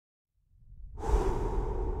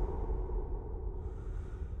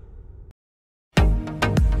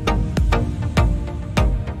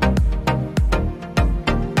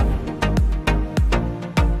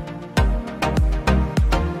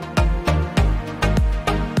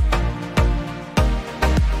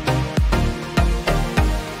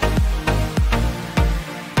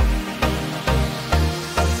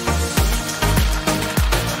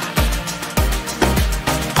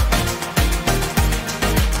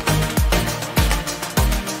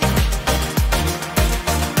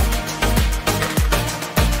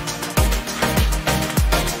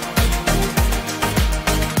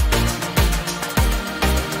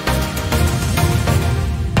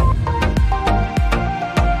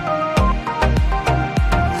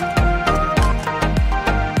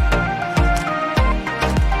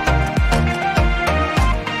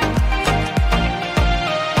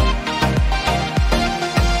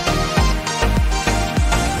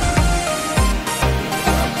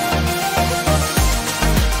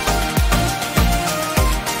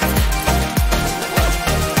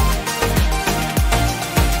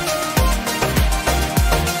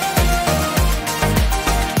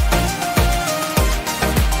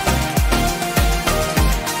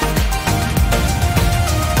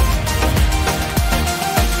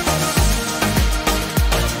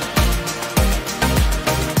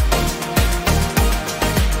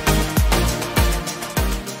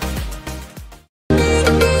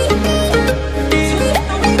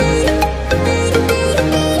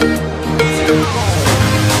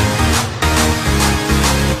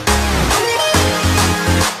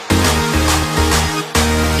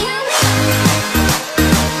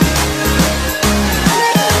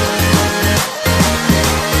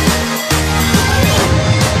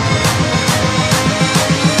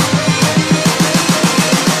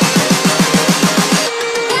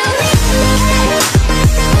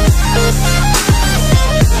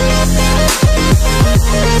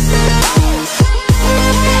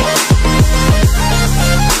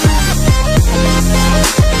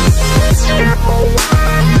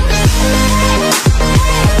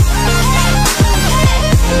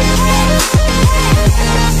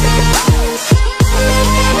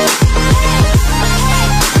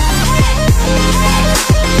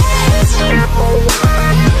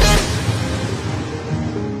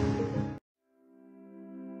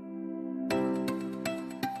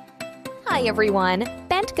Hi everyone,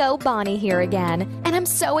 Bent-Go Bonnie here again, and I'm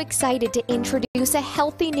so excited to introduce a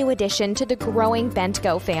healthy new addition to the growing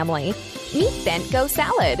Bent-Go family. Meet Bent-Go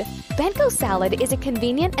Salad. Bent-Go Salad is a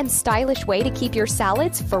convenient and stylish way to keep your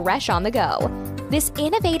salads fresh on the go. This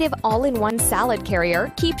innovative all-in-one salad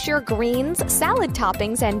carrier keeps your greens, salad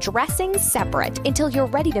toppings, and dressings separate until you're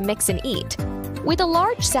ready to mix and eat. With a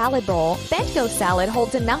large salad bowl, Bent-Go Salad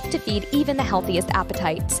holds enough to feed even the healthiest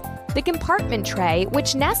appetites. The compartment tray,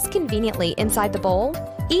 which nests conveniently inside the bowl,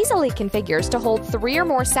 easily configures to hold 3 or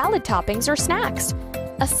more salad toppings or snacks.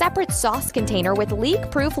 A separate sauce container with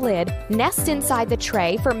leak-proof lid nests inside the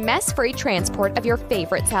tray for mess-free transport of your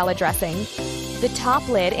favorite salad dressing. The top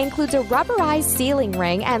lid includes a rubberized sealing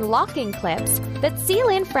ring and locking clips that seal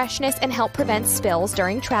in freshness and help prevent spills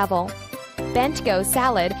during travel. Bent-Go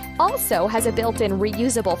Salad also has a built-in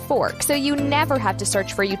reusable fork, so you never have to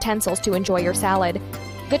search for utensils to enjoy your salad.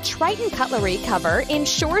 The Triton cutlery cover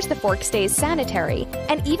ensures the fork stays sanitary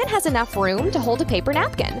and even has enough room to hold a paper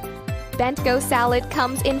napkin. Bent-Go Salad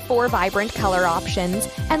comes in 4 vibrant color options,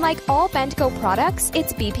 and like all Bent-Go products,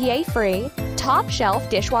 it's BPA-free, top-shelf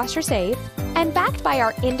dishwasher safe, and backed by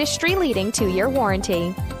our industry-leading 2-year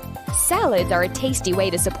warranty. Salads are a tasty way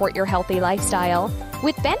to support your healthy lifestyle.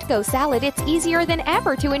 With Bent-Go Salad, it's easier than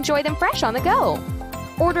ever to enjoy them fresh on the go.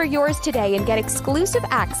 Order yours today and get exclusive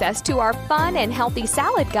access to our fun and healthy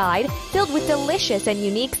salad guide filled with delicious and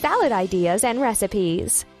unique salad ideas and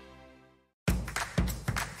recipes.